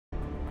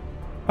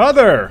Hi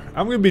there!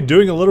 I'm going to be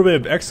doing a little bit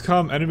of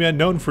XCOM Enemy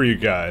Unknown for you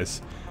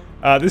guys.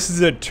 This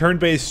is a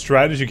turn-based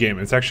strategy game.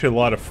 It's actually a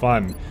lot of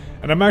fun.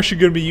 And I'm actually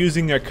going to be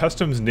using a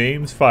customs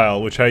names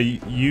file, which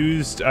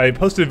I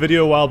posted a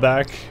video a while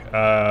back,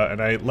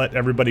 and I let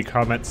everybody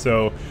comment,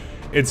 so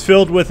it's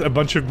filled with a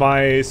bunch of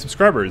my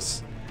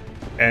subscribers.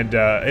 And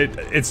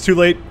it's too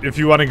late if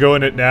you want to go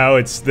in it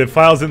now. The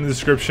file's in the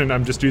description.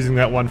 I'm just using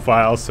that one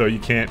file, so you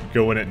can't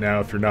go in it now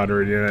if you're not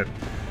already in it.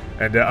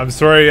 And I'm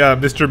sorry,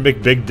 Mr.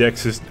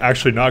 McBigDicks is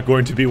actually not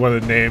going to be one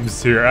of the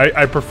names here.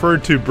 I prefer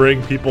to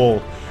bring people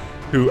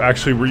who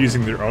actually were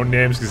using their own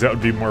names, because that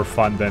would be more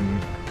fun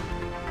than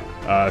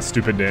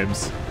stupid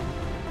names.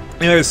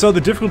 Anyway, so the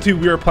difficulty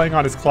we are playing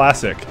on is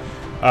Classic.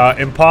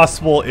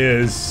 Impossible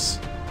is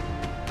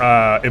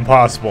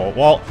impossible.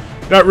 Well,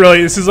 not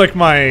really. This is like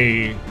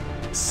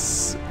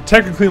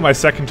technically my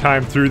second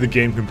time through the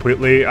game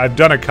completely. I've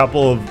done a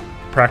couple of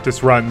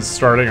practice runs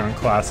starting on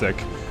Classic,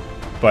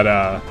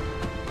 but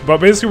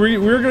basically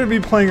we're going to be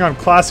playing on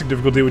Classic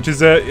difficulty, which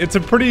is it's a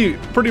pretty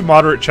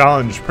moderate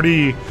challenge,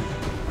 pretty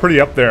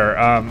up there.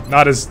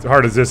 Not as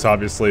hard as this,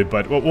 obviously,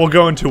 but we'll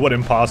go into what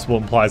impossible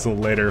implies a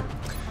little later.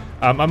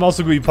 I'm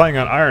also going to be playing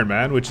on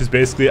IRONMAN, which is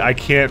basically I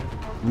can't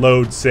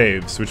load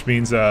saves, which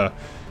means a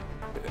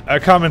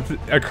common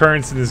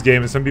occurrence in this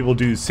game is some people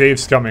do save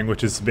scumming,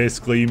 which is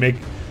basically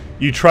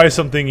you try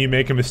something, you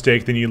make a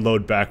mistake, then you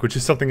load back, which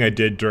is something I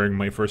did during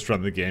my first run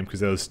of the game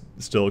because I was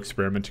still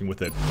experimenting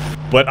with it.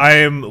 But I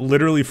am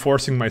literally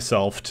forcing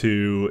myself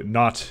to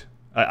not...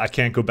 I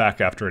can't go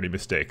back after any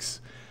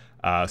mistakes.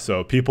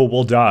 So people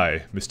will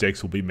die,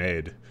 mistakes will be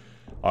made,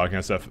 all that kind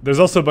of stuff. There's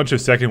also a bunch of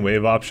second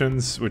wave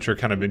options, which are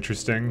kind of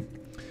interesting.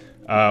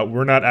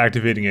 We're not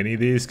activating any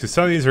of these, because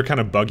some of these are kind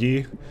of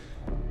buggy,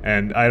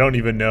 and I don't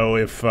even know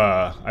if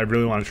I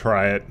really want to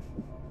try it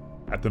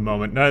at the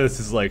moment. None of this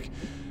is like...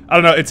 I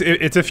don't know, it's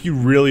if you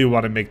really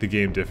want to make the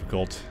game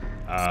difficult,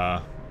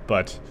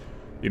 but,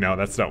 you know,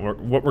 that's not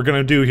what we're going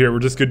to do here. We're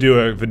just going to do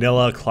a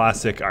vanilla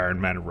classic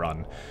IRONMAN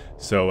run.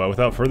 So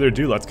without further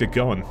ado, let's get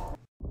going.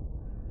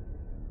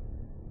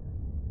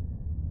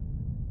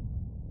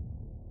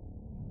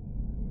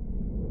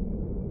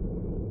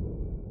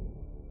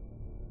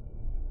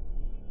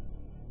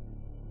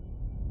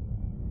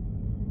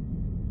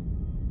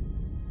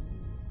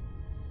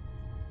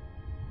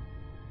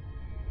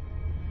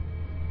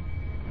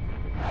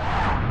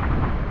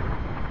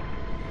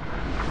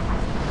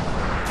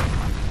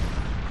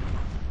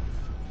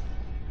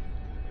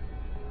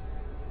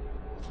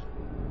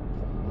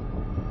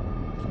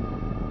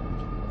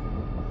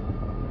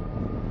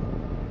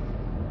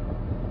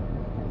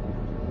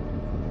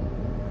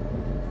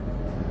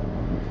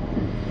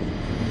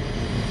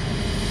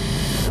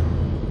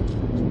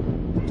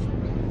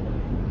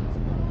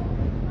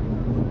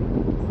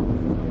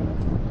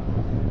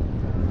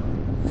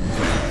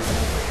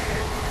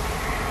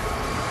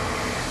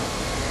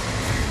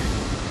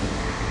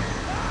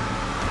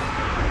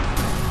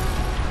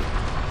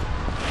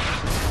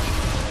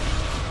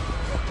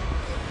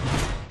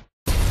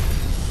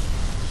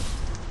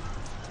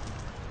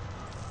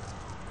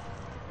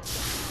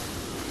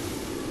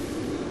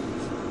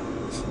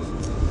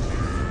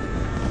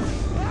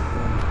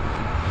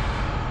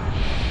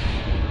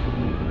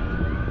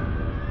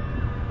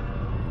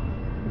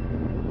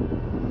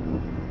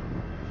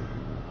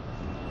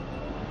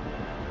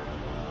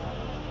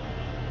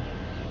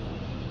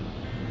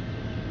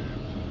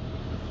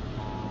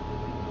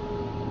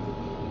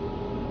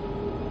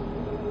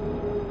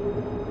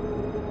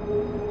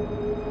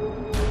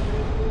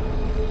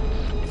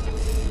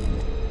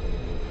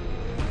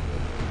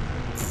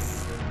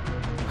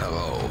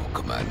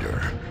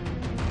 Commander.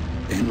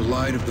 In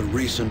light of the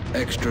recent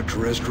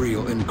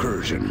extraterrestrial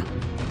incursion,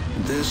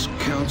 this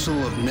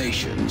Council of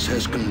Nations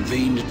has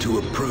convened to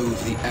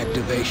approve the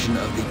activation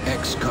of the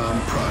XCOM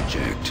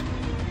project.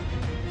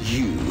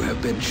 You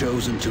have been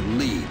chosen to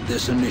lead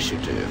this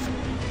initiative,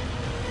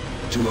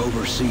 to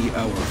oversee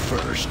our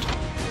first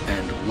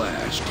and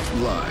last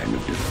line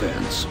of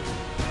defense.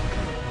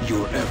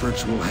 Your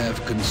efforts will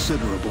have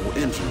considerable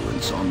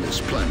influence on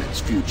this planet's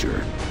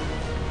future.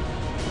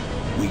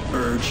 We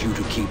urge you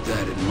to keep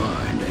that in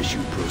mind as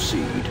you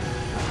proceed.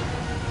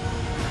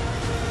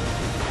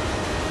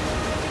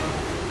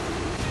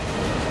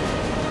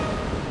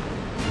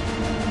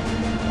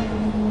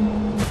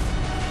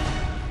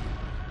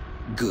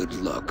 Good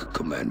luck,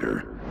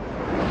 Commander.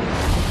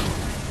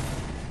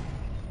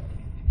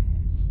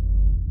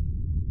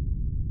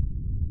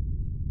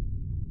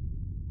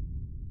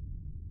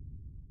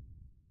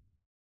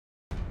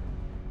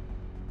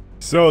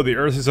 So the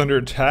Earth is under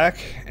attack,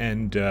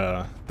 and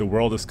the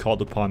world has called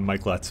upon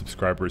Mike Lat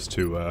subscribers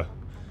to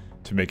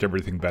make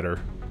everything better.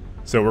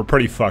 So we're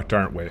pretty fucked,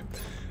 aren't we?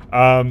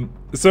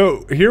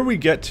 So here we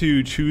get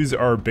to choose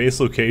our base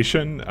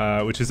location,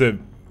 which is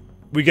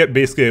we get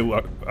basically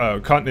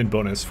a continent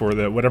bonus for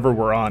whatever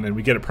we're on, and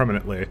we get it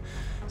permanently.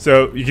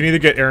 So you can either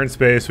get air and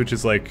space, which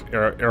is like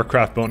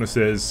aircraft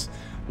bonuses,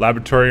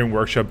 laboratory and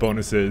workshop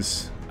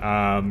bonuses.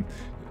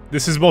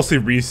 This is mostly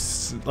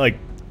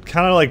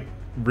kind of like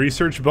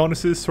research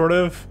bonuses, sort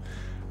of.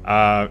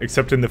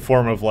 except in the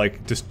form of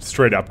like just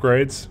straight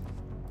upgrades.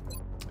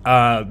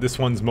 This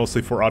one's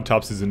mostly for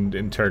autopsies and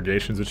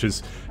interrogations, which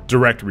is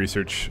direct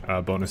research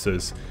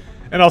bonuses,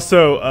 and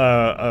also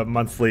a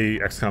monthly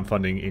XCOM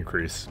funding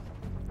increase.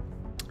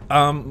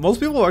 Most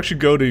people actually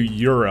go to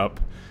Europe,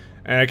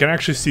 and I can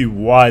actually see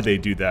why they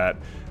do that,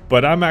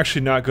 but I'm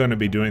actually not going to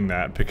be doing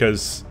that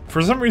because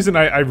for some reason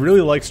I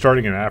really like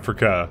starting in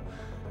Africa,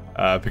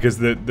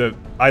 because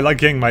I like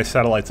getting my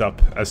satellites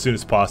up as soon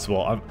as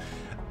possible.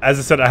 As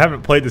I said, I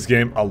haven't played this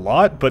game a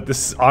lot, but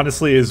this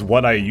honestly is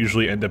what I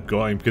usually end up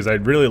going because I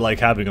really like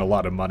having a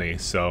lot of money,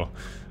 so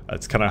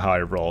that's kind of how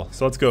I roll.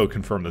 So let's go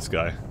confirm this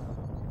guy.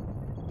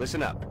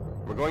 Listen up.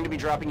 We're going to be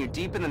dropping you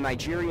deep in the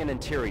Nigerian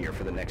interior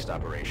for the next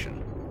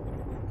operation.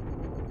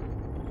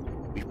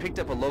 We've picked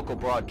up a local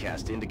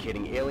broadcast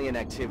indicating alien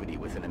activity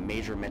within a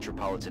major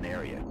metropolitan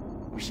area.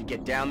 We should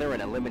get down there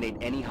and eliminate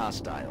any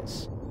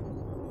hostiles.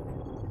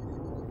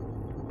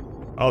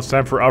 Oh, it's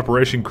time for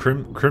Operation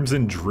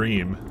Crimson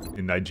Dream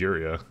in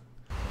Nigeria.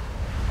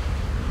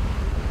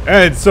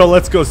 And so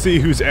let's go see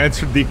who's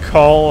answered the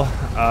call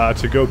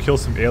to go kill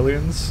some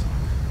aliens.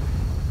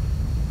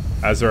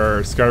 As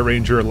our Sky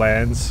Ranger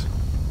lands.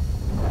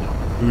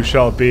 Who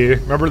shall it be?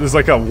 Remember, there's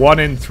like a 1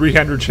 in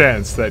 300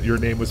 chance that your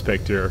name was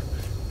picked here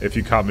if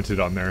you commented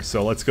on there.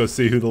 So let's go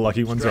see who the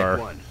lucky ones are.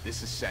 Strike 1,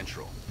 this is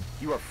Central.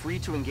 You are free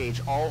to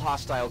engage all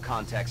hostile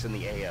contacts in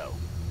the AO.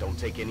 Don't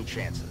take any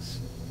chances.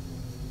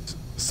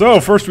 So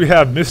first we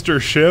have Mr.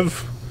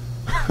 Shiv.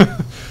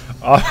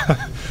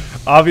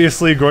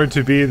 Obviously going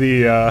to be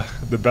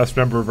the best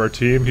member of our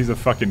team. He's a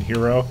fucking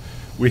hero.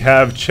 We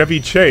have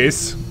Chevy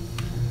Chase.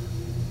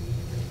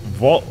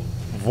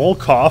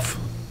 Volkov,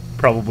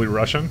 probably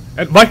Russian.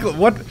 And Michael,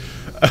 what?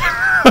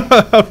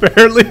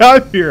 Apparently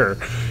I'm here.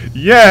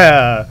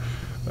 Yeah.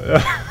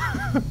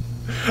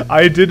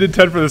 I did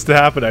intend for this to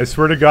happen. I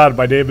swear to God,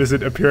 my name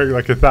isn't appearing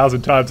like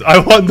 1,000 times. I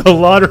won the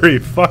lottery.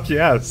 Fuck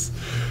yes.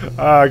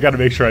 I gotta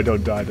make sure I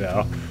don't die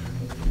now.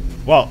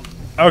 Well,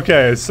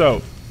 okay,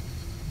 so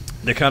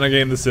the kind of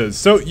game this is.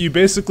 So you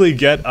basically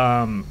get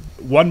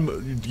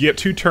you get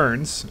 2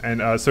 turns,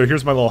 and so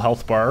here's my little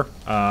health bar,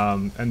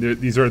 and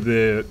these are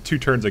the 2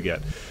 turns I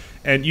get.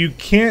 And you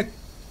can't,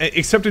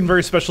 except in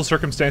very special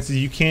circumstances,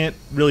 you can't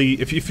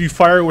really, if you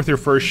fire with your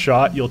first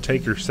shot, you'll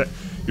take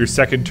your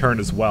second turn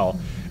as well.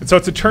 And so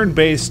it's a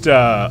turn-based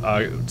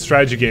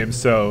strategy game,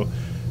 so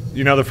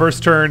you know, the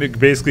first turn, it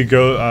basically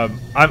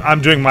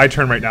I'm doing my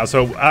turn right now,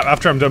 so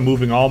after I'm done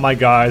moving all my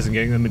guys and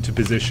getting them into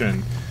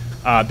position,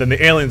 then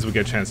the aliens will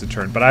get a chance to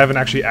turn, but I haven't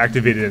actually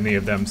activated any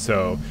of them,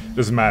 so it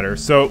doesn't matter.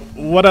 So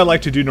what I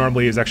like to do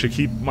normally is actually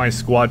keep my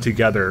squad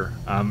together,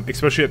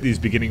 especially at these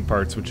beginning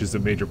parts, which is a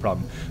major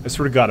problem. I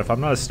swear to God, if I'm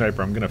not a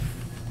sniper, I'm gonna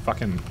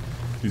fucking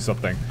do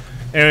something.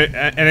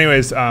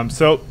 Anyways,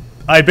 so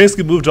I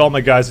basically moved all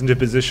my guys into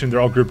position.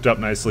 They're all grouped up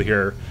nicely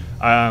here.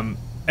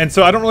 And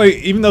so I don't really,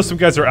 even though some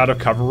guys are out of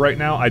cover right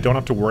now, I don't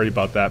have to worry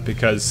about that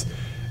because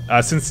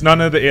since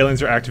none of the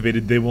aliens are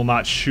activated, they will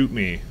not shoot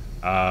me.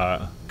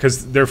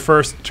 Because their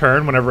first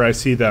turn, whenever I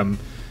see them,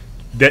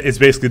 that is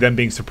basically them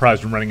being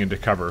surprised and running into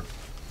cover.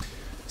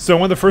 So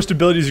one of the first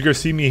abilities you're going to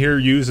see me here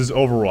use is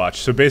Overwatch.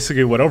 So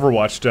basically what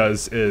Overwatch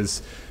does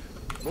is...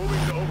 Moving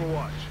to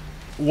Overwatch.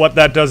 What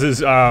that does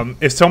is,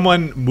 if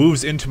someone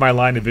moves into my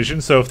line of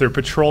vision, so if they're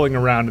patrolling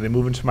around and they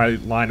move into my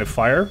line of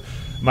fire,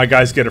 my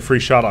guys get a free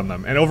shot on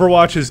them. And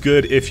Overwatch is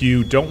good if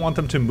you don't want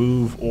them to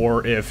move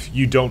or if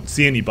you don't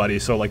see anybody,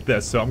 so like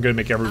this. So I'm going to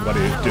make everybody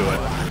do it.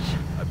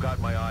 I've got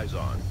my eyes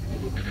on.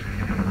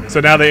 So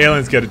now the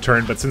aliens get a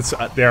turn, but since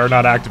they are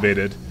not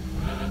activated,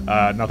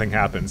 nothing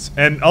happens.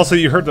 And also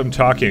you heard them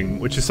talking,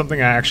 which is something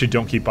I actually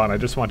don't keep on. I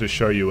just want to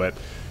show you it.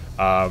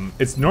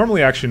 It's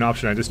normally actually an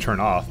option I just turn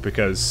off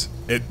because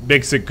it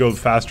makes it go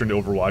faster into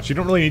Overwatch. You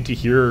don't really need to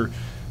hear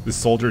the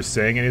soldiers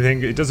saying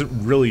anything. It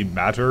doesn't really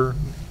matter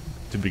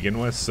to begin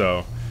with,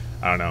 so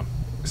I don't know.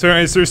 So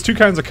anyways, there's 2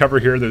 kinds of cover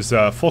here. There's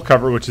full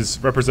cover, which is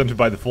represented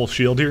by the full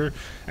shield here,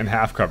 and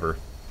half cover.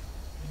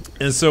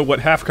 And so what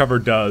half cover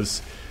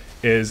does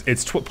is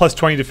it's plus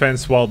 20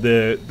 defense, while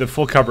the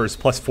full cover is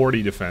plus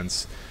 40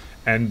 defense.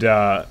 And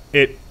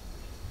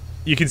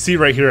you can see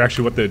right here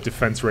actually what the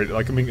defense rate,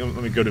 like let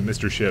me go to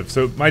Mr. Shiv.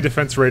 So my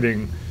defense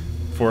rating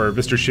for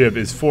Mr. Shiv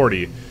is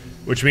 40,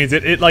 which means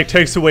it like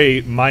takes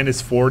away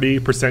minus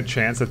 40%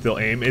 chance that they'll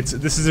aim.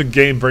 This is a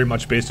game very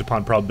much based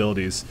upon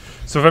probabilities.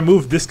 So if I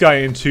move this guy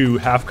into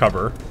half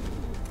cover,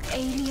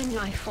 alien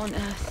life on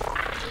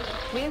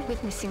Earth. We're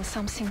witnessing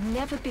something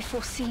never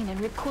before seen in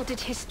recorded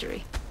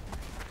history.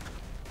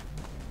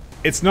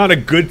 It's not a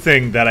good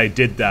thing that I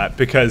did that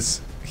because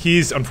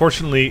he's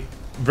unfortunately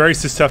very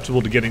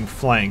susceptible to getting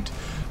flanked.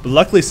 But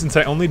luckily, since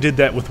I only did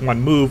that with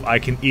 1 move, I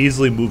can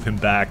easily move him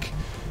back.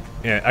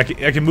 Yeah, I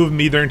can move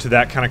him either into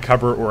that kind of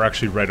cover or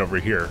actually right over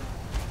here.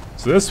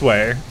 So this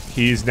way,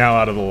 he's now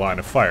out of the line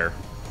of fire.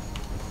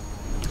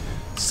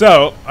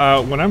 So,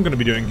 what I'm going to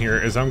be doing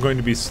here is I'm going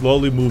to be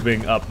slowly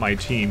moving up my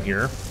team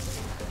here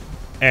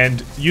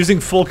and using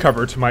full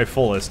cover to my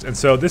fullest. And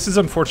so this is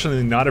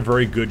unfortunately not a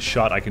very good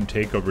shot I can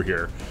take over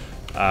here.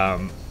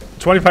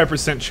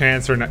 25%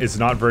 chance is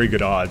not very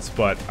good odds,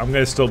 but I'm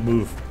going to still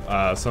move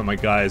some of my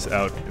guys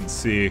out and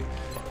see.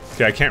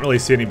 Okay, I can't really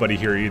see anybody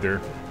here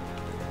either.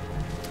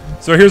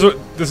 So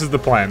this is the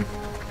plan.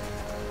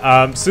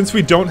 Since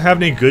we don't have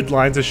any good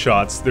lines of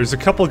shots, there's a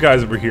couple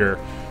guys over here.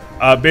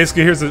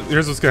 Basically, here's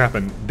what's gonna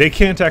happen. They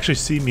can't actually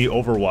see me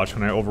overwatch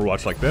when I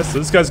overwatch like this. So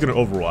this guy's gonna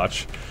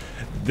overwatch.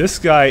 This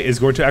guy is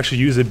going to actually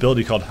use an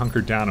ability called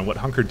Hunker Down, and what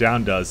Hunker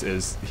Down does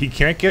is he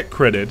can't get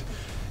critted,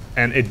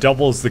 and it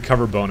doubles the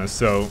cover bonus.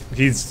 So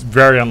he's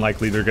very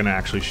unlikely they're gonna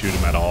actually shoot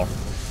him at all.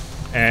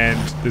 And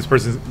this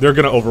person, they're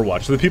gonna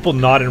overwatch. So the people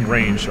not in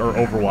range are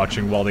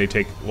overwatching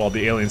while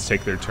the aliens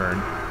take their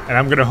turn. And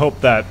I'm gonna hope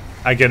that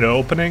I get an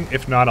opening.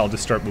 If not, I'll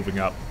just start moving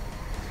up.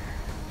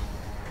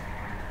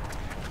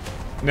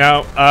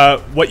 Now,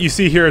 what you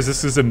see here is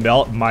this is a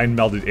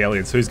mind-melded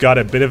alien, so he's got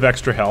a bit of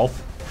extra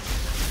health.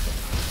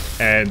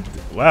 And,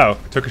 wow,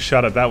 took a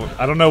shot at that one.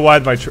 I don't know why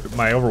my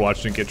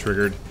Overwatch didn't get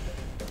triggered.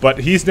 But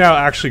he's now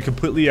actually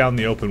completely out in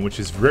the open, which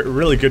is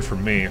really good for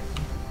me.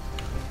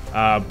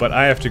 But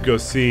I have to go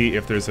see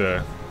if there's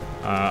a...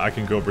 I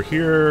can go over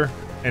here,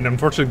 and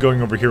unfortunately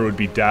going over here would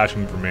be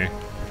dashing for me.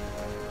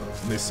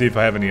 Let me see if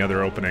I have any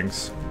other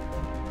openings.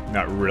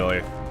 Not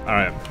really.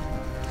 Alright.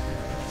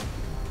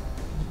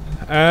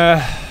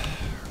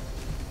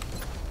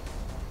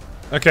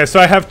 Okay, so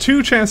I have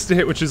 2 chances to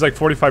hit, which is like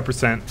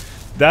 45%.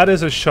 That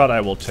is a shot I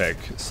will take.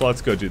 So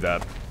let's go do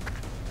that.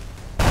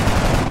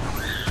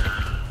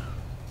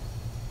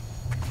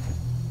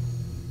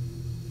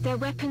 Their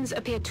weapons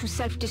appear to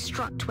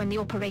self-destruct when the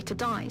operator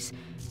dies.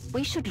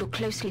 We should look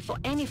closely for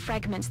any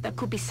fragments that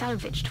could be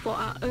salvaged for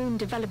our own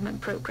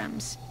development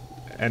programs.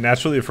 And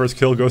naturally, the first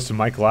kill goes to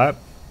Mike Latt.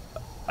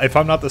 If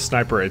I'm not the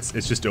sniper, it's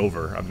just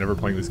over. I'm never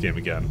playing this game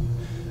again.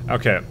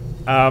 Okay.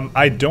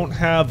 I don't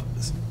have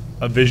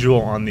a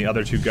visual on the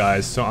other 2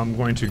 guys, so I'm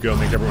going to go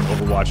make everyone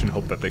overwatch and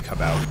hope that they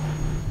come out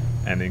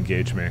and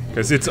engage me.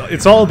 Because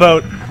it's all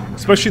about,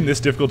 especially in this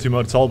difficulty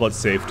mode, it's all about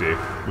safety.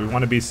 We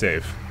want to be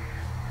safe.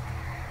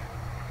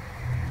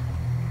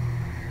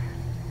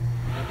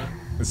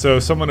 And so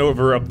someone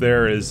over up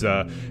there is,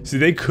 see,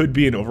 they could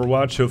be in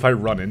Overwatch, so if I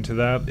run into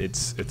that,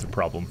 it's a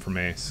problem for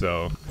me.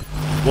 So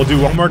we'll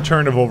do one more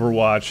turn of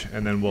Overwatch,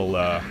 and then we'll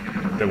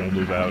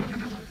move out.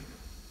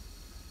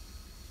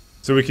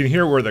 So we can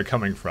hear where they're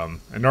coming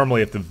from. And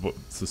normally if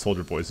the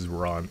soldier voices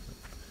were on,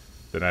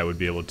 then I would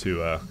be able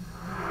to,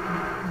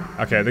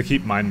 okay, they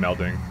keep mind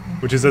melding,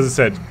 which is, as I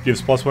said,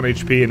 gives +1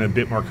 HP and a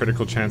bit more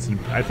critical chance, and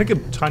I think a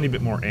tiny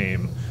bit more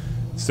aim.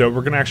 So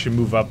we're gonna actually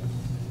move up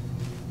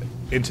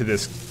into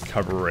this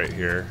cover right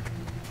here.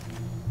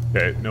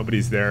 Okay,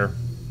 nobody's there.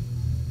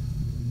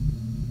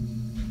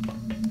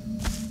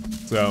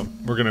 So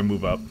we're gonna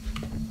move up.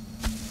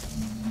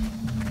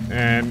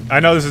 And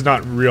I know this is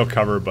not real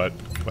cover, but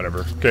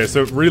whatever. Okay,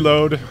 so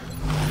reload.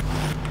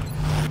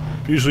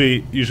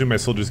 Usually my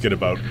soldiers get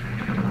about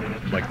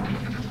like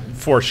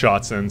 4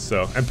 shots in,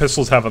 so, and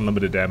pistols have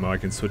unlimited ammo. I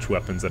can switch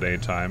weapons at any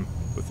time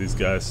with these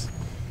guys.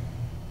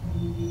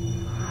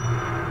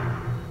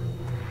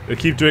 They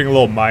keep doing a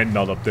little mind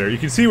meld up there. You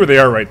can see where they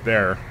are right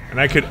there,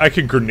 and I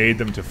could grenade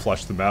them to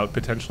flush them out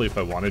potentially if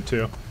I wanted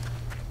to.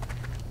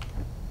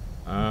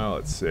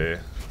 Let's see.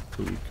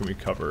 Who can we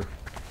cover?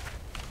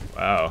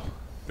 Wow,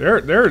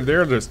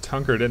 they're just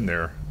hunkered in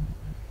there,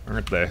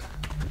 aren't they?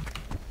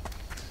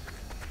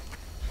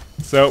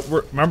 So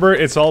remember,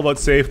 it's all about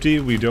safety.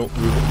 We don't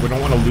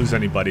want to lose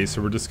anybody,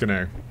 so we're just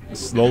gonna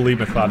slowly,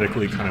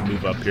 methodically kind of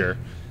move up here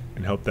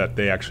and hope that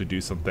they actually do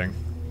something.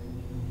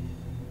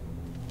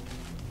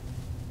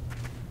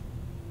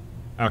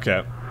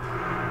 Okay.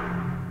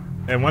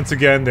 And once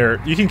again,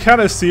 you can kind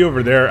of see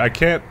over there. I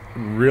can't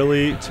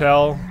really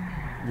tell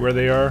where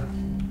they are.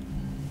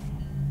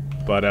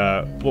 But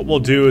what we'll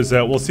do is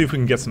we'll see if we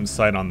can get some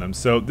sight on them.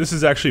 So this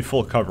is actually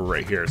full cover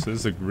right here. So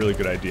this is a really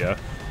good idea.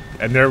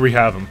 And there we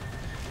have them.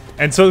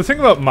 And so the thing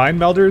about mind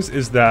melders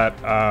is that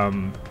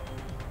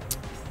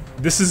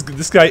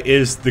this guy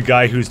is the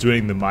guy who's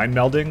doing the mind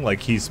melding.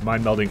 Like, he's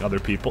mind melding other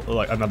people,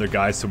 like another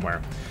guy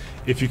somewhere.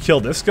 If you kill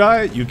this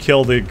guy, you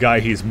kill the guy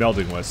he's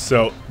melding with.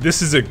 So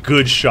this is a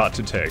good shot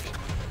to take,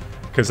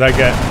 because I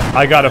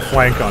got a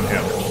flank on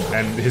him,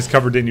 and his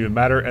cover didn't even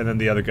matter. And then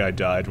the other guy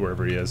died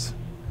wherever he is.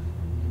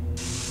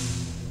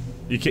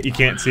 You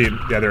can't see him.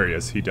 Yeah, there he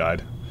is. He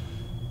died.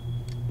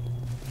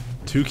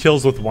 2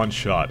 kills with 1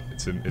 shot.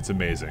 It's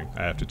amazing,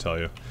 I have to tell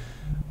you.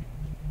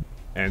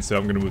 And so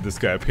I'm gonna move this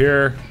guy up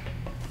here.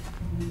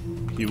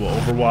 He will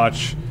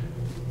overwatch.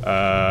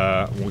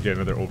 We'll get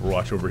another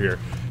overwatch over here.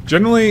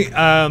 Generally,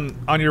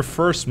 on your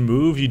first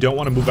move, you don't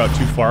want to move out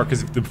too far,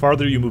 because the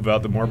farther you move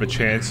out, the more of a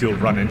chance you'll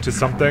run into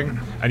something,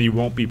 and you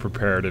won't be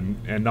prepared,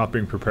 and not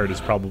being prepared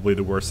is probably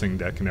the worst thing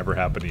that can ever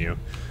happen to you.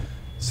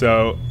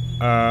 So,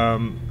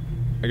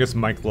 I guess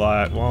Mike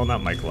Latt, well,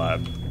 not Mike Latt.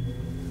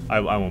 I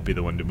won't be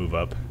the one to move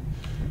up.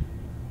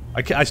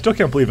 I still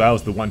can't believe I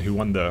was the one who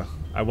won the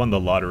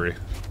lottery.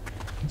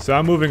 So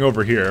I'm moving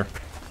over here,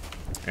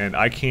 and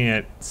I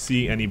can't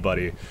see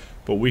anybody,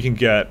 but we can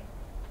get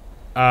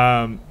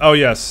Oh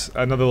yes,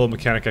 another little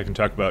mechanic I can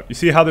talk about. You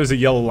see how there's a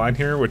yellow line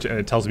here, and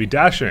it tells me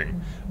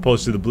dashing,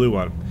 opposed to the blue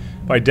one.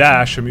 If I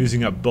dash, I'm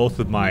using up both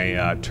of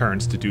my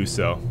turns to do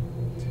so,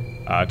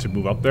 to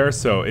move up there.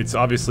 So it's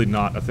obviously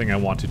not a thing I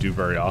want to do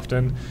very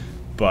often,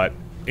 but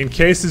in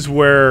cases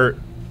where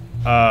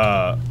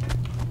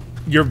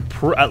you're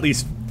at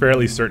least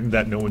fairly certain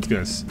that no one's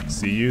gonna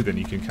see you, then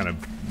you can kind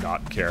of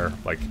not care.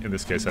 Like in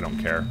this case, I don't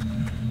care,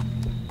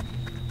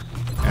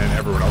 and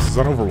everyone else is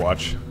on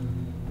Overwatch.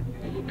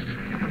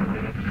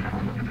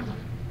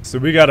 So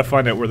we gotta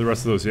find out where the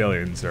rest of those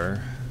aliens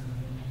are.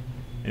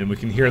 And we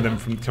can hear them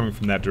coming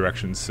from that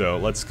direction, so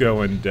let's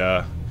go and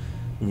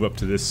move up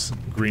to this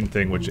green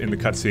thing, which in the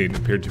cutscene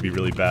appeared to be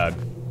really bad.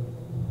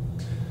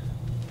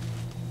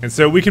 And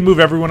so we can move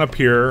everyone up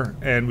here,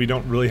 and we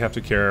don't really have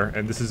to care,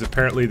 and this is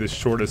apparently the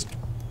shortest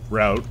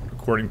route,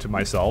 according to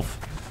myself.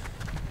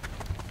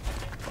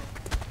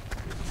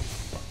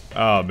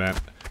 Oh man.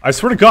 I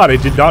swear to God, I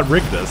did not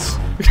rig this.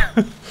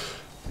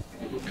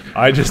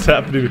 I just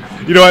happen to...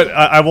 You know what,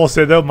 I will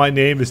say though, my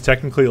name is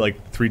technically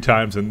like 3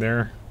 times in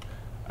there.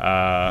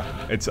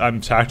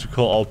 I'm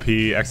Tactical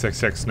LP,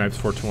 XXX Snipes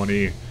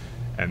 420,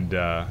 and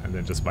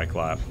then just my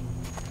clap.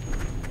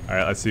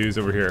 Alright, let's see who's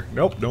over here.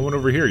 Nope, no one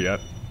over here yet.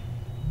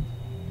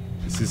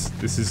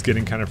 This is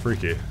getting kind of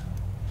freaky.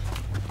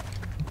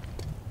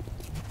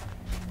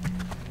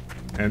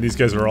 And these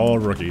guys are all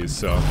rookies,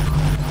 so...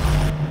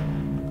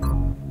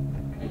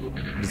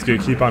 I'm just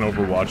gonna keep on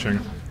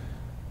overwatching.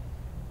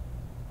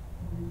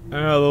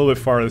 A little bit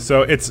farther.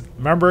 So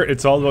remember,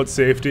 it's all about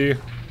safety.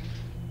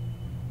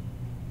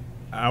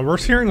 We're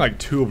hearing like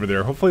 2 over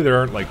there. Hopefully there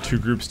aren't like 2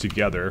 groups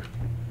together.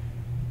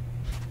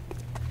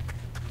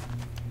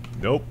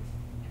 Nope.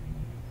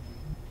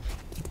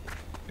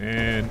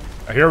 And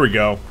here we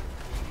go.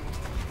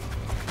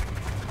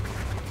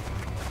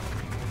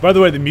 By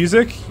the way, the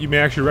music, you may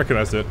actually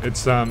recognize it.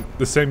 It's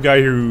the same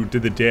guy who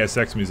did the Deus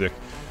Ex music.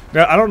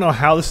 Now, I don't know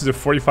how this is a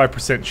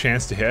 45%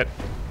 chance to hit.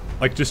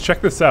 Like, just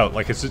check this out.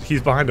 Like,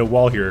 he's behind a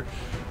wall here.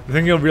 The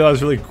thing you'll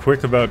realize really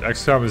quick about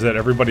XCOM is that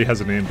everybody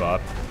has an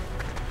aimbot.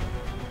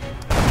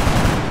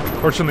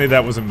 Fortunately,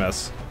 that was a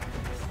miss.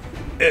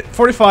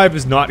 45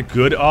 is not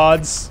good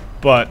odds,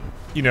 but,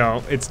 you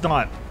know, it's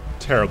not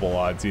terrible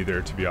odds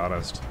either, to be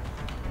honest.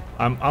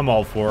 I'm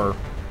all for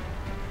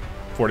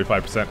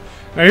 45%.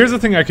 Now, here's the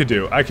thing I could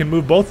do. I can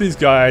move both these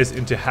guys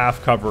into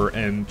half cover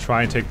and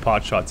try and take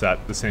pot shots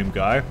at the same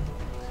guy.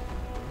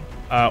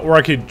 Or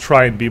I could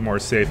try and be more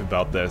safe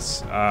about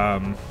this.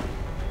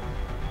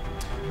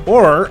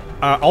 Or,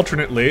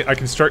 alternately, I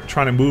can start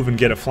trying to move and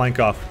get a flank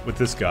off with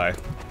this guy.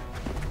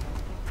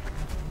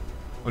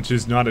 Which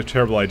is not a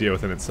terrible idea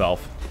within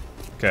itself.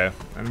 Okay,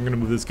 I'm gonna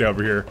move this guy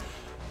over here.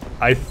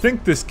 I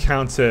think this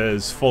counts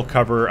as full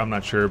cover, I'm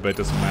not sure, but it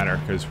doesn't matter,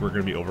 because we're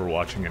gonna be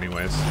overwatching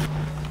anyways.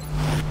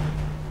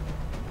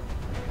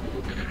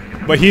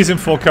 But he's in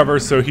full cover,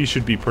 so he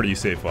should be pretty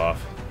safe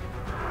off.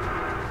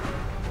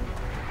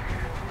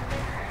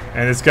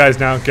 And this guy's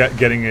now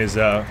getting his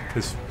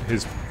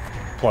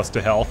plus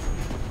to health.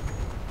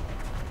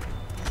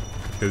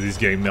 Because he's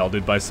getting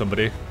melded by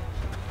somebody.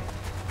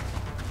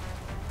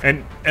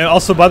 And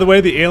also, by the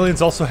way, the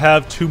aliens also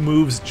have 2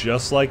 moves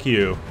just like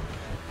you.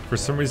 For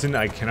some reason,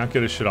 I cannot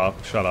get a shot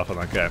off on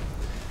that guy.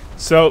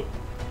 So,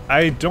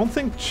 I don't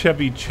think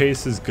Chevy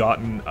Chase has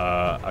gotten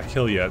a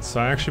kill yet, so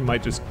I actually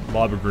might just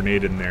lob a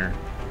grenade in there.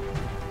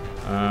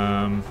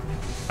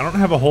 I don't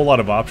have a whole lot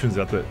of options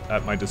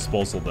at my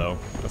disposal, though.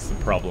 That's the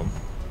problem.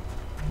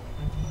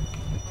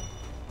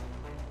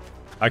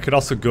 I could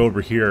also go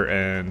over here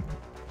and...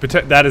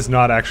 That is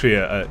not actually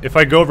if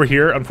I go over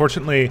here,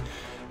 unfortunately,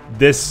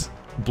 this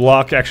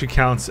block actually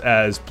counts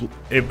as...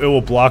 It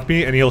will block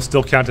me, and he'll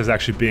still count as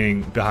actually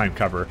being behind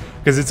cover.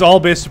 Because it's all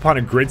based upon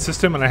a grid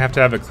system, and I have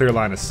to have a clear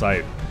line of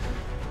sight.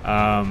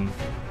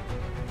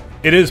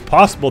 It is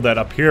possible that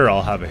up here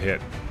I'll have a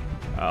hit.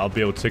 I'll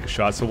be able to take a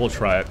shot, so we'll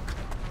try it.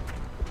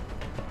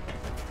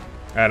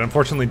 And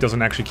unfortunately, it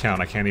doesn't actually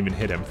count. I can't even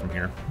hit him from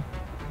here.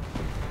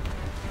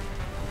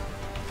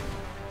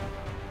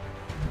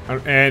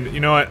 And you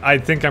know what? I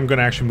think I'm going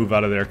to actually move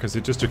out of there because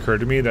it just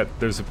occurred to me that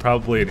there's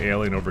probably an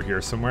alien over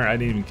here somewhere. I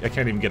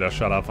can't even get a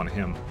shot off on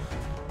him.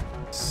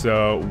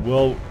 So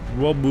we'll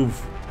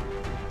move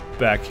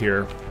back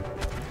here.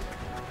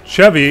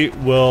 Chevy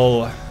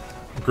will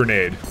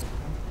grenade.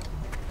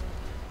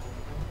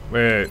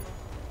 Wait.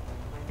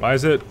 Why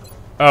is it?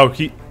 Oh,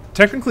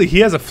 technically he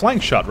has a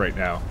flank shot right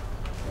now.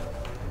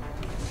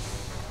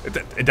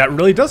 That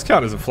really does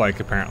count as a flank,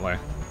 apparently.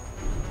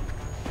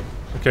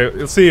 Okay,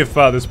 let's see if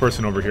this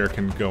person over here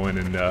can go in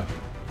and...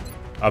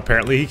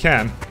 apparently he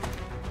can.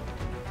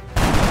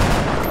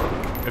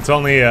 It's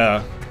only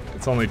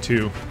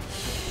 2.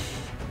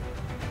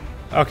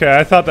 Okay,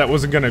 I thought that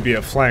wasn't going to be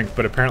a flank,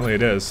 but apparently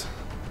it is.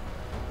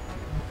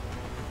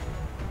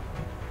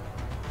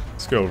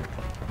 Let's go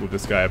move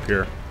this guy up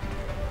here.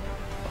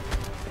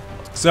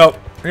 So,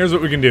 here's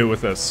what we can do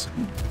with this.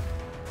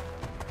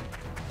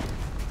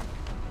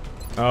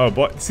 Oh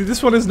boy, see,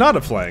 this one is not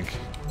a flank.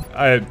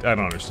 I don't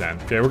understand.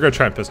 Okay, we're gonna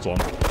try and pistol him.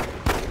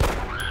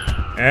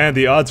 And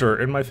the odds are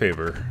in my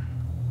favor.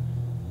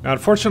 Now,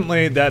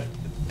 unfortunately, that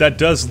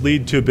does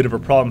lead to a bit of a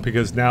problem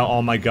because now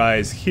all my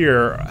guys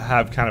here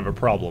have kind of a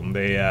problem.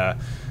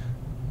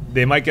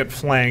 They might get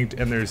flanked,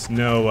 and there's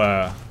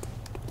no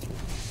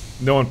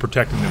one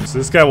protecting them. So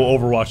this guy will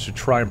overwatch to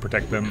try and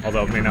protect them,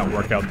 although it may not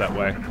work out that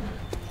way.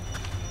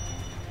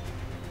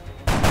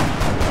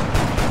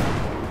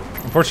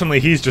 Unfortunately,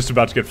 he's just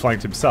about to get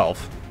flanked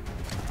himself.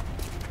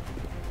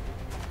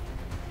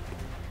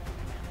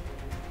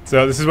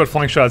 So this is what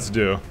flank shots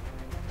do.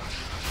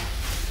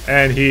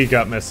 And he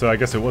got missed, so I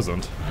guess it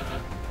wasn't.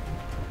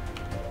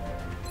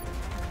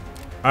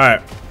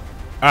 Alright.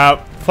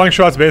 Flank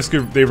shots basically,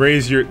 they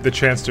raise the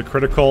chance to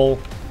critical.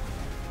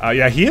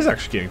 Yeah, he is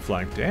actually getting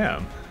flanked.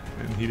 Damn.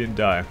 And he didn't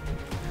die.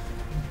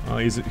 Well,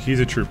 he's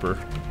a trooper.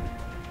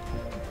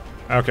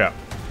 Okay.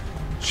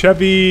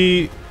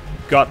 Chevy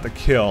got the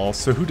kill,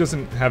 so who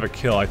doesn't have a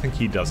kill? I think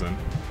he doesn't.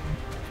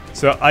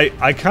 So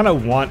I kind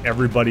of want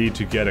everybody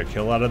to get a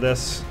kill out of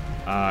this.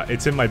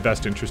 It's in my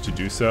best interest to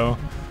do so.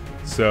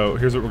 So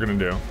here's what we're gonna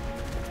do.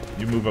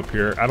 You move up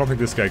here. I don't think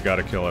this guy got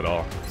a kill at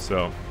all,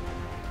 so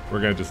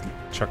we're gonna just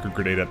chuck a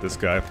grenade at this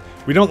guy.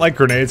 We don't like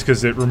grenades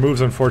because it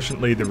removes,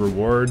 unfortunately, the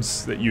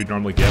rewards that you'd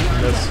normally get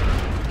from this.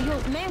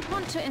 You may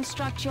want to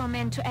instruct your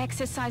men to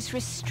exercise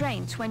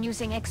restraint when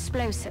using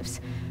explosives.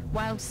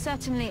 While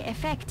certainly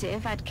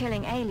effective at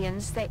killing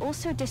aliens, they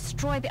also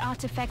destroy the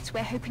artifacts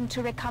we're hoping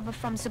to recover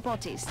from the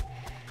bodies.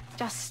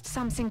 Just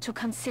something to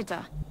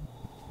consider.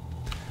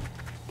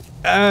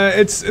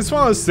 It's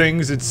one of those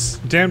things. It's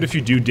damned if you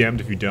do,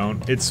 damned if you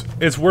don't.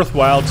 It's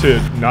worthwhile to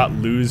not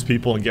lose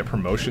people and get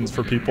promotions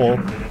for people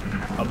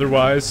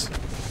otherwise.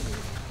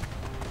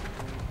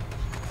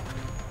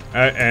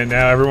 And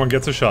now everyone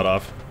gets a shot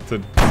off. It's a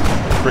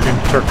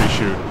friggin' turkey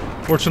shoot.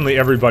 Fortunately,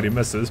 everybody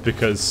misses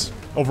because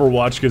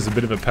Overwatch gives a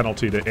bit of a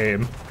penalty to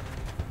aim.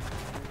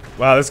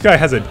 Wow, this guy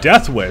has a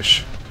death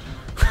wish.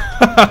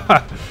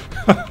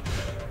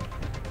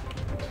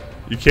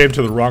 You came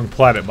to the wrong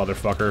planet,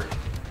 motherfucker.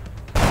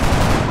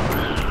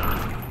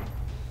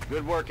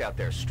 Good work out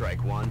there,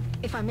 Strike One.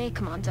 If I may,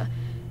 Commander,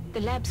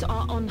 the labs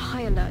are on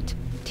high alert.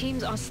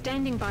 Teams are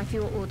standing by for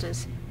your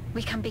orders.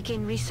 We can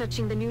begin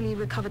researching the newly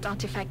recovered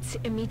artifacts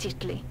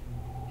immediately.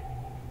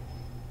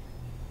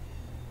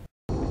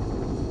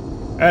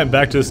 And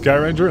back to the Sky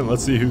Ranger, and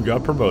let's see who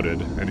got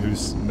promoted and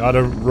who's not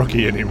a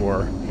rookie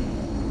anymore.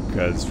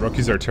 Because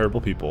rookies are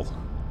terrible people.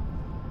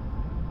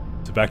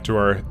 So back to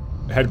our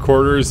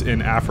headquarters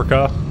in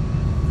Africa,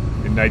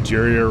 in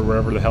Nigeria, or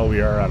wherever the hell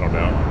we are, I don't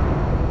know.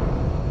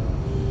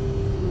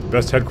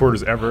 Best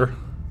headquarters ever.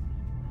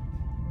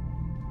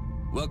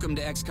 Welcome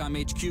to XCOM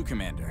HQ,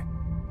 Commander.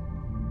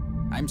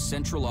 I'm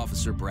Central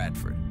Officer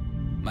Bradford.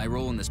 My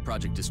role in this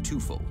project is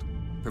twofold: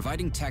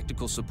 providing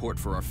tactical support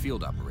for our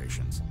field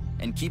operations,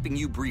 and keeping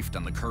you briefed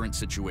on the current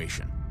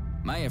situation.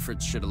 My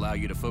efforts should allow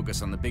you to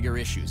focus on the bigger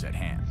issues at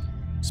hand.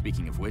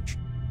 Speaking of which,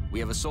 we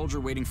have a soldier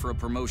waiting for a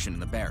promotion in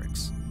the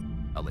barracks.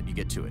 I'll let you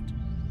get to it.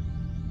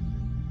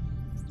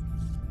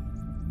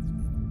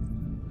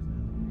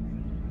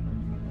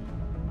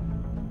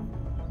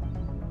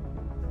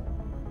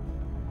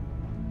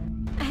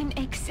 An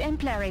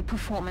exemplary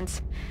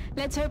performance.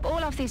 Let's hope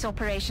all of these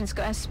operations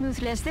go as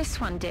smoothly as this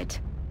one did.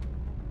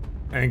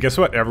 And guess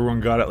what?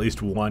 Everyone got at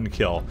least one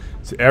kill.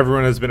 So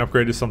everyone has been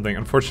upgraded to something.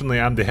 Unfortunately,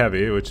 I'm the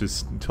heavy, which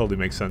is totally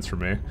makes sense for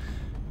me.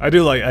 I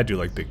do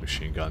like big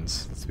machine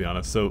guns, let's be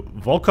honest. So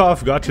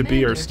Volkov got to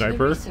be our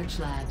sniper.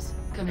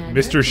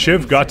 Mr.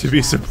 Shiv got to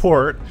be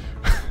support.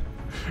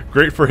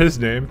 Great for his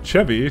name.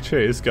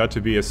 Chase got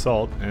to be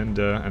assault, and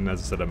as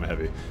I said, I'm a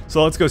heavy.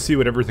 So let's go see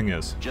what everything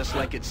is. Just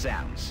like it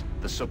sounds,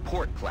 the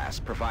support class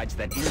provides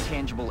that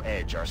intangible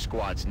edge our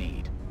squads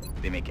need.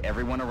 They make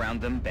everyone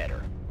around them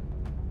better.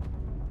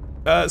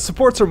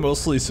 Supports are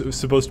mostly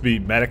supposed to be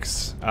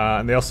medics,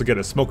 and they also get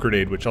a smoke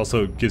grenade, which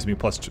also gives me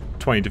plus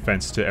 20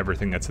 defense to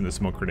everything that's in the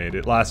smoke grenade.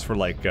 It lasts for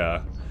like,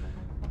 I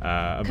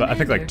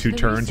think like 2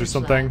 turns or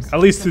something, at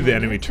least through the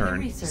enemy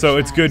turn. So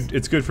it's good.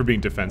 It's good for being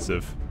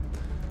defensive.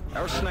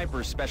 Our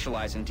snipers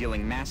specialize in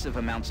dealing massive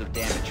amounts of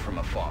damage from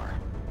afar,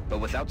 but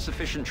without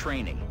sufficient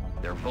training,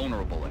 they're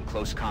vulnerable in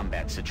close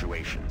combat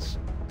situations.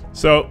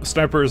 So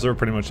snipers are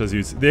pretty much as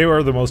used. They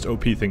are the most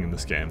OP thing in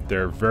this game.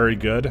 They're very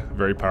good,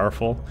 very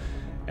powerful.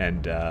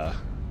 And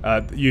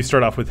you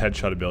start off with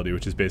headshot ability,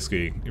 which is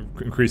basically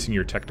increasing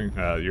your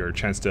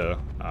chance to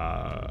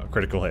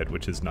critical hit,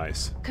 which is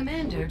nice.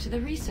 Commander to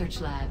the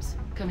research labs.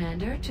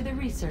 Commander to the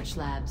research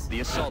labs. The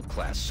assault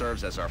class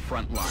serves as our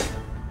front line.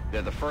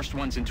 They're the first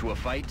ones into a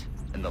fight,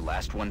 and the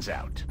last ones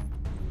out.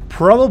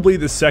 Probably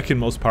the second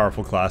most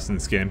powerful class in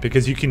this game,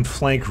 because you can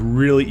flank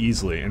really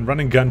easily, and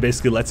running gun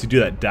basically lets you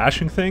do that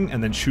dashing thing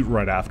and then shoot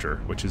right after,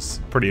 which is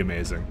pretty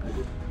amazing.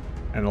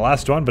 And the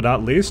last one, but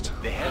not least,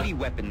 the heavy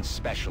weapons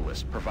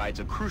specialist provides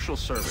a crucial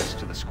service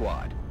to the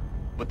squad.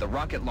 With the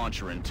rocket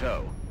launcher in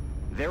tow,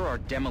 there are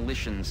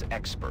demolitions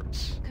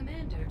experts.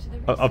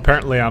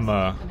 Apparently I'm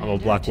a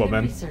black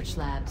woman.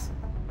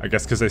 I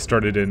guess because I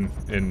started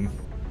in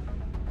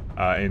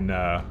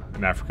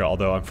Africa,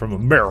 although I'm from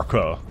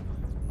America.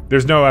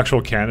 There's no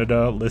actual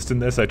Canada list in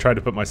this. I tried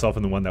to put myself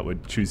in the one that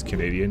would choose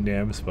Canadian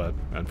names, but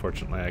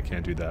unfortunately I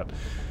can't do that.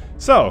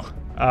 So,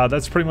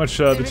 that's pretty much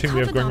the team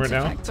we have going right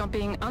now. The artifacts are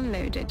being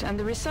unloaded, and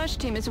the research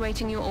team is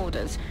waiting your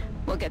orders.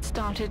 We'll get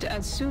started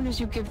as soon as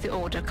you give the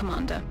order,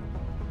 Commander.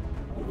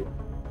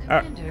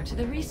 Commander to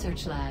the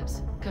research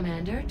labs.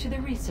 Commander to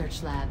the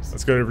research labs.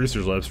 Let's go to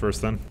research labs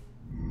first then.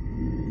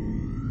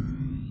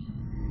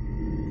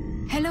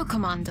 Hello,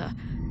 Commander.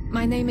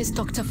 My name is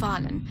Dr.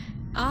 Valen.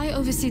 I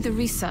oversee the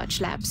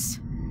research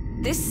labs.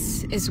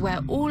 This is where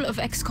all of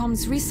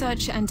XCOM's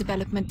research and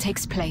development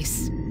takes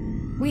place.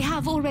 We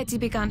have already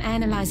begun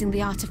analyzing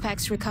the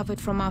artifacts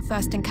recovered from our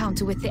first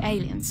encounter with the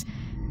aliens.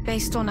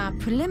 Based on our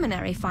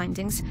preliminary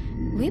findings,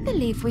 we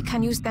believe we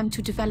can use them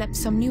to develop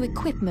some new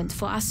equipment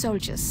for our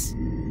soldiers.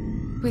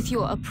 With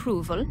your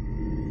approval,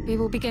 we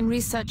will begin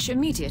research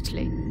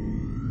immediately.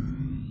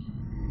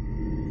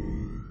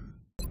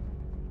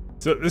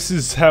 So this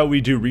is how we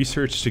do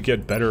research to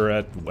get better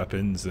at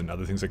weapons and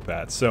other things like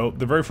that. So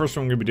the very first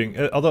one we're going to be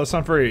doing, although it's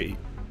not very,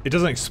 it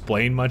doesn't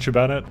explain much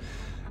about it.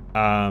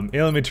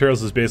 Alien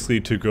materials is basically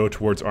to go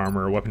towards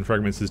armor, weapon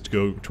fragments is to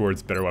go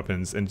towards better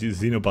weapons, and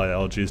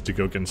xenobiology is to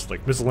go against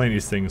like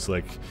miscellaneous things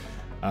like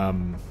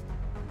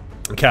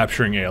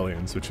capturing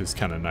aliens, which is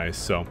kind of nice.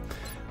 So,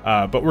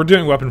 but we're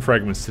doing weapon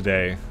fragments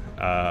today,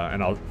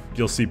 and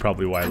you'll see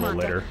probably why a little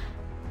later.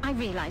 I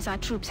realize our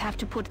troops have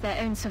to put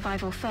their own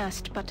survival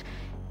first, but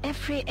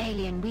every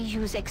alien we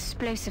use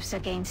explosives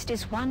against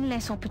is one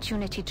less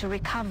opportunity to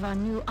recover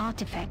new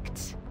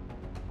artifacts.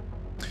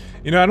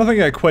 You know, I don't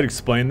think I quite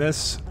explained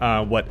this,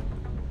 what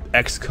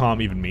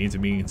XCOM even means. It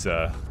means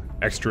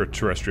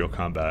extraterrestrial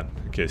combat,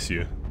 in case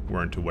you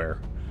weren't aware.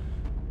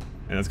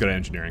 And let's go to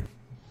engineering.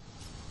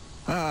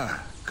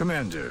 Ah,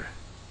 Commander.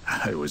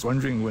 I was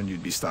wondering when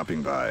you'd be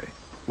stopping by.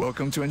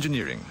 Welcome to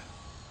engineering.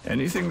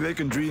 Anything they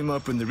can dream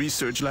up in the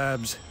research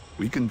labs,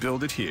 we can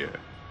build it here.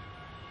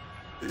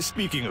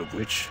 Speaking of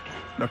which,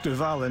 Dr.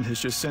 Valen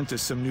has just sent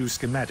us some new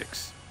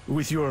schematics.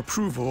 With your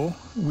approval,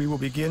 we will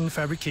begin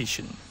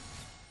fabrication.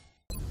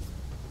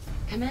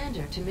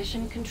 Commander to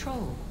mission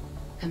control.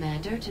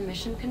 Commander to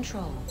mission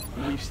control.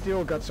 We've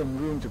still got some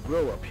room to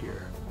grow up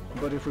here,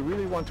 but if we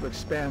really want to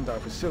expand our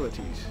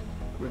facilities,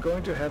 we're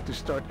going to have to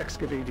start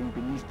excavating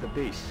beneath the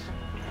base.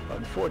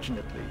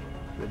 Unfortunately,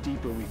 the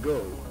deeper we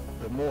go,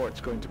 the more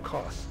it's going to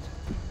cost.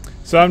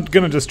 So I'm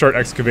gonna just start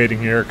excavating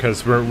here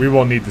because we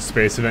will need the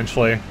space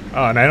eventually.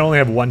 Oh, and I only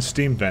have one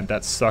steam vent.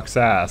 That sucks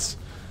ass.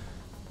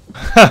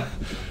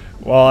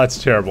 Well,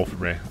 that's terrible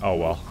for me. Oh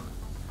well.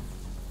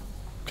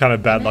 Kind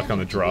of bad luck on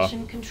the draw.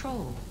 Mission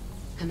control.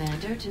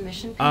 Commander to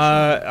mission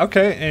control.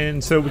 Okay,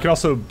 and so we can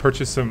also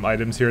purchase some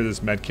items here. There's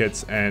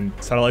medkits and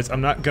satellites.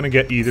 I'm not gonna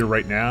get either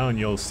right now, and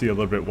you'll see a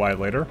little bit why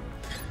later.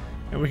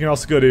 And we can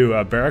also go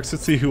to barracks.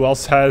 Let's see who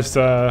else has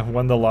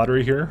won the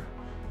lottery here.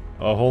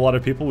 A whole lot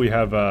of people. We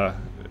have a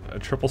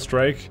triple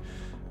strike,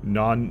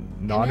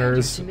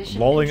 nonners,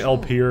 lolling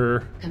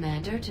LPer,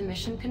 Commander to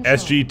mission control.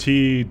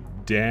 SGT,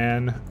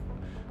 Dan,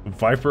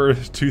 Viper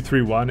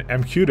 231,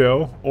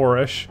 MQdo,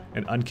 Orish,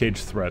 and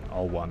Uncaged Threat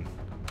all won.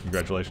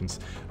 Congratulations.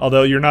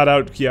 Although you're not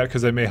out yet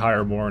because I may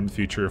hire more in the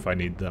future if I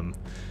need them.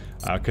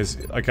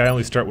 Because like I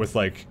only start with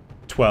like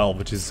 12,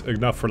 which is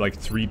enough for like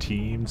 3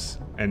 teams,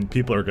 and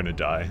people are gonna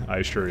die, I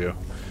assure you.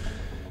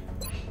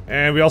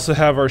 And we also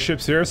have our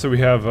ships here, so we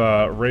have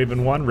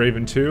Raven 1,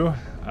 Raven 2.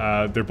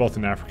 They're both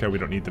in Africa, we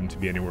don't need them to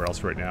be anywhere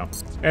else right now.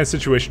 And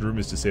Situation Room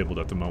is disabled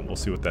at the moment, we'll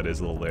see what that is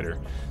a little later.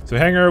 So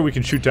Hangar, we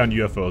can shoot down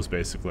UFOs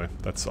basically,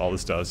 that's all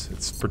this does.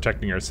 It's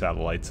protecting our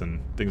satellites and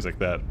things like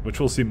that, which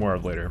we'll see more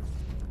of later.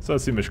 So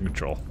let's see mission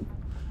control.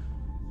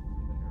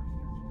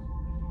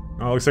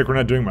 Oh, looks like we're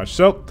not doing much.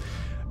 So,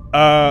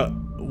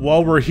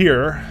 while we're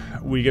here,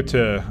 we get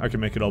to, I can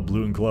make it all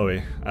blue and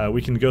glowy.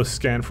 We can go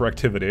scan for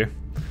activity.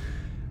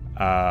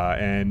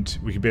 And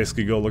we can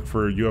basically go look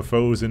for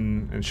UFOs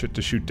and shit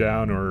to shoot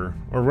down or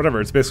whatever.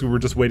 It's basically we're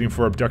just waiting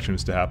for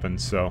abductions to happen.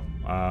 So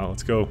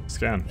let's go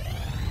scan.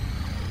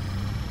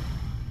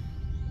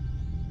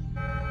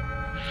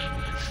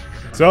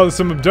 So there's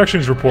some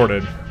abductions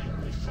reported.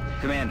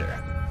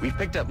 Commander, we've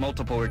picked up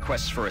multiple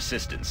requests for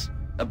assistance.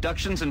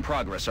 Abductions in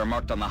progress are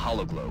marked on the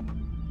hologlobe.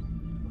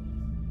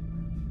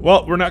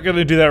 Well, we're not going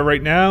to do that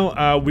right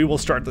now. We will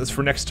start this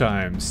for next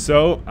time.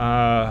 So,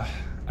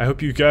 I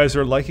hope you guys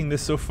are liking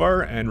this so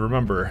far, and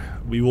remember,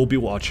 we will be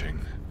watching.